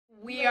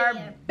We are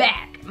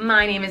back.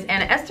 My name is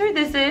Anna Esther.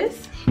 This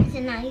is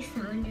my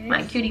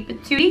cutie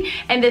patootie,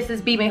 and this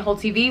is Be Whole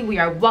TV. We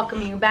are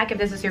welcoming you back. If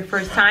this is your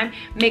first time,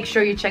 make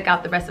sure you check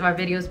out the rest of our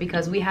videos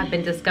because we have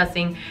been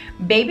discussing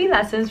baby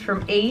lessons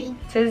from A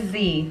to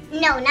Z.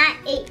 No, not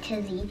A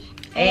to Z.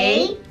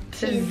 A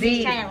to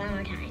Z. Try that one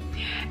more time.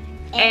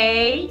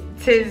 A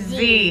to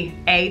Z.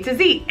 A to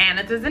Z.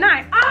 Anna to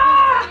Zanai.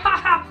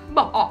 Ah!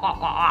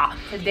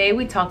 Today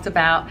we talked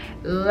about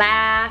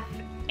laugh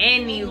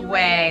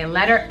anyway.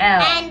 Letter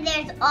L. And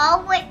there's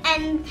always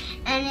and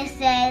it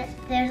says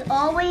there's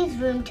always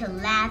room to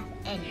laugh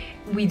anyway.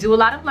 We do a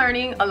lot of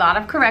learning, a lot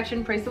of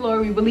correction. Praise the Lord.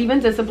 We believe in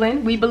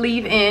discipline. We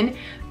believe in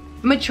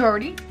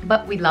maturity,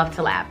 but we love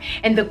to laugh.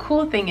 And the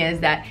cool thing is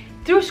that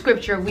through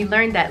scripture, we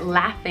learned that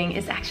laughing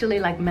is actually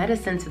like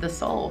medicine to the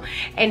soul.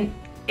 And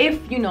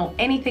if you know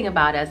anything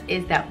about us,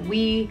 is that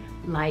we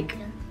like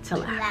to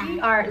laugh.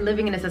 We are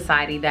living in a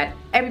society that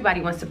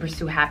everybody wants to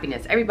pursue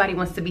happiness. Everybody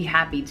wants to be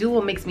happy. Do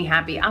what makes me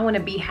happy. I want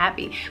to be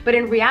happy. But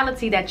in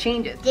reality, that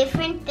changes.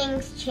 Different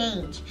things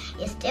change.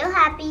 You're still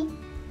happy,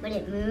 but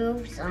it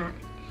moves on.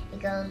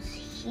 It goes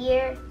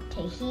here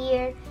to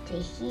here to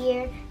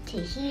here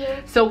to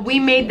here. So we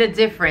made the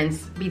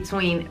difference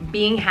between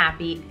being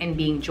happy and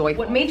being joyful.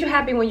 What made you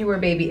happy when you were a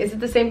baby? Is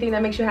it the same thing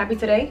that makes you happy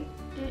today?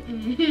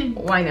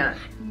 Why not?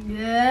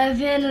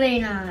 Definitely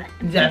not.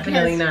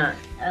 Definitely not.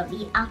 That'll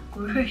be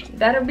awkward.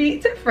 That'll be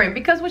different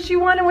because what she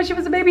wanted when she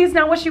was a baby is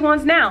not what she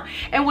wants now.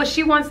 And what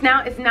she wants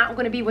now is not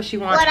going to be what she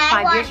wants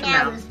 5 years from now. What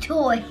I want now is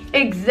toys.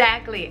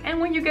 Exactly. And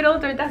when you get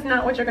older, that's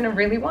not what you're going to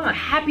really want.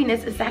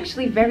 Happiness is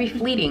actually very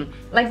fleeting.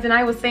 Like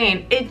Zanai was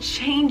saying, it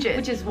changes,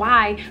 which is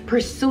why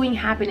pursuing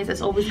happiness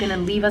is always going to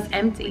leave us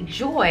empty.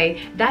 Joy,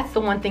 that's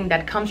the one thing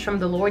that comes from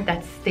the Lord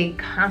that stays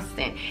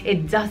constant.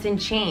 It doesn't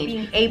change.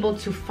 Being able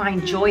to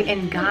find joy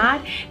in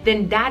God,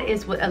 then that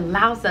is what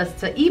allows us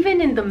to,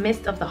 even in the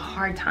midst of the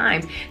hard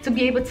times, to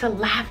be able to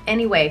laugh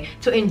anyway,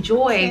 to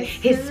enjoy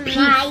his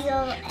peace,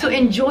 to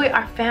enjoy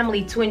our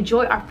family, to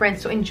enjoy our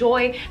friends, to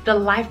enjoy the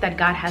life that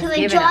God has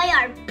given us. To enjoy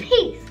our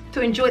peace.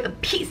 To enjoy the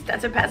peace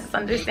that surpasses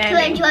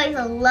understanding. To enjoy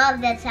the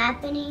love that's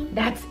happening.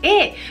 That's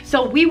it.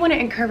 So we want to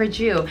encourage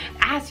you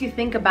as you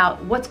think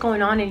about what's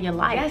going on in your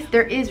life. Yes,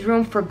 there is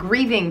room for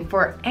grieving,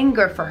 for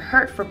anger, for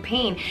hurt, for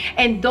pain.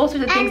 And those are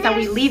the things that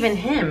we leave in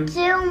Him.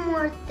 Still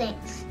more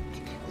things.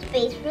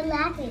 Space for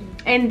laughing.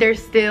 And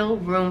there's still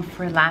room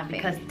for laughing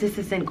because this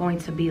isn't going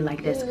to be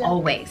like this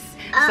always.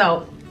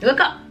 So look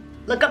up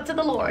to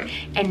the Lord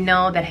and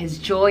know that His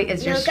joy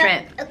is your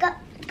strength. Look up.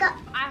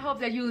 I hope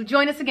that you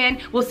join us again.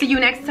 We'll see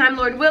you next time,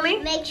 Lord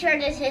willing. Make sure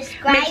to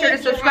subscribe. Make sure to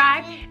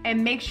subscribe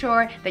and make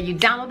sure that you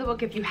download the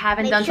book if you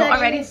haven't done so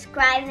already. Make sure to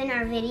subscribe in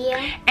our video.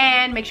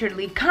 And make sure to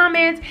leave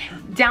comments.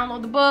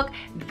 Download the book.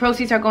 The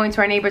proceeds are going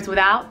to our neighbors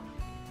without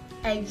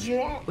an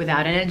address.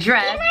 Without an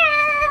address.